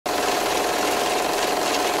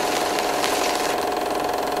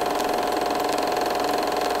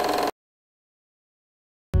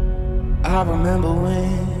I remember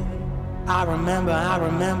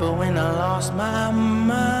when I lost my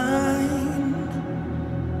mind.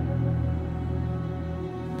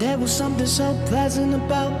 There was something so pleasant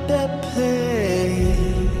about that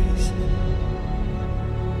place.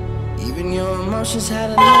 Even your emotions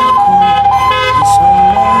had another cool in so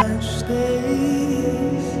much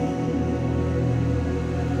space.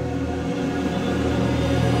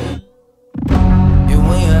 And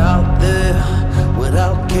when you're out there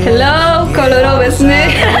without care. Hello, kolorowe sny.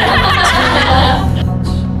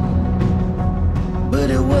 But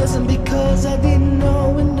it wasn't because I didn't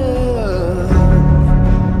know enough.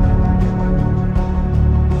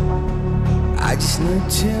 I just knew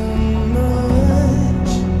too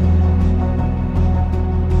much.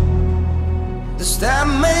 Does that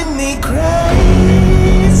make me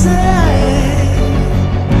crazy?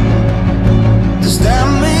 Does that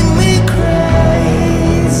make me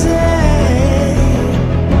crazy?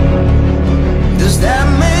 Does that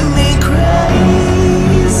make me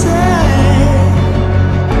crazy?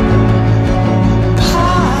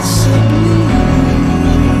 Possibly.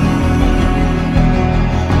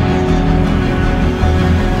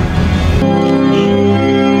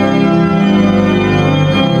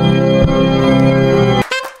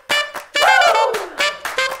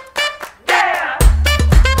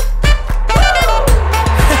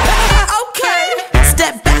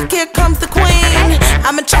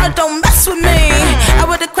 I'm in charge, don't mess with me. I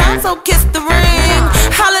wear the crown, so kiss the ring.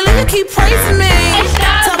 Hallelujah, keep praising me. I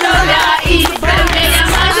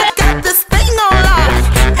got this thing on lock.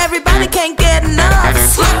 Everybody can't get enough.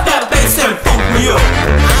 Slap that bass and funk me up.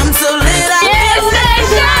 I'm so lit,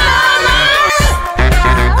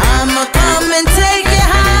 I'ma come and take you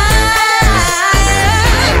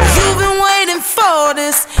high. You've been waiting for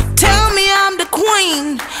this. Tell me I'm the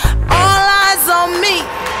queen. All eyes on me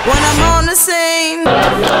when I'm on the scene.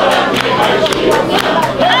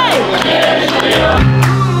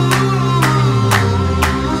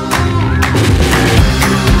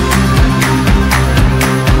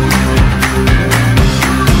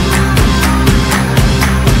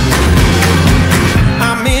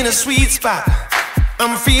 I'm in a sweet spot.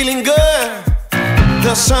 I'm feeling good.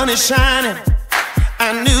 The sun is shining.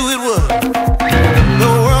 I knew it would. The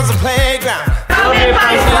world's a playground.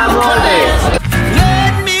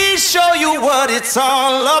 Show you what it's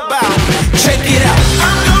all about. Check it out.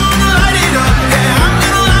 I'm gonna light it up. Yeah, I'm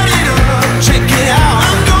gonna light it up. Check it out.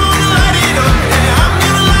 I'm gonna light it up. Yeah, I'm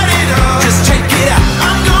gonna light it up. Just check it out.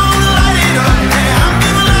 I'm gonna light it up. Yeah, I'm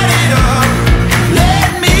gonna light it up.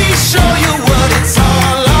 Let me show you what it's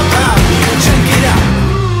all about. Check it out.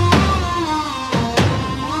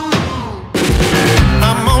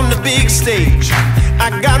 I'm on the big stage. I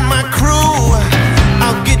got my crew.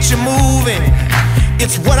 I'll get you moving.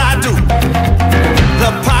 It's what I do. The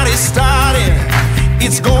party's starting.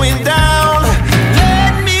 It's going down.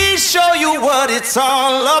 Let me show you what it's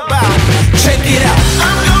all about. Check it out.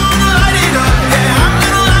 I'm gonna light it up. Yeah, I'm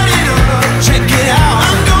gonna light it up. Check it out.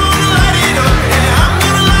 I'm gonna light it up. Yeah, I'm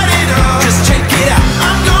gonna light it up. Just check it out.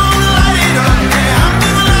 I'm gonna light it up. Yeah, I'm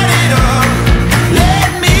gonna light it up. Let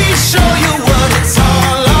me show you what it's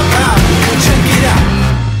all about. Check it out.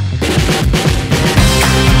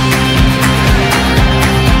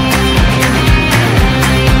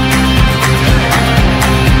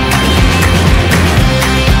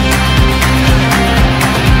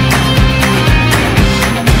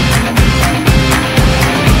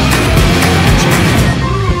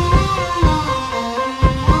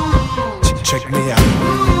 Check me out.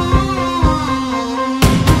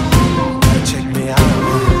 Check me out.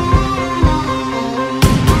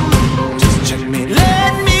 Just check me.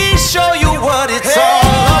 Let me show you what it's all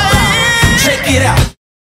about. Check it out.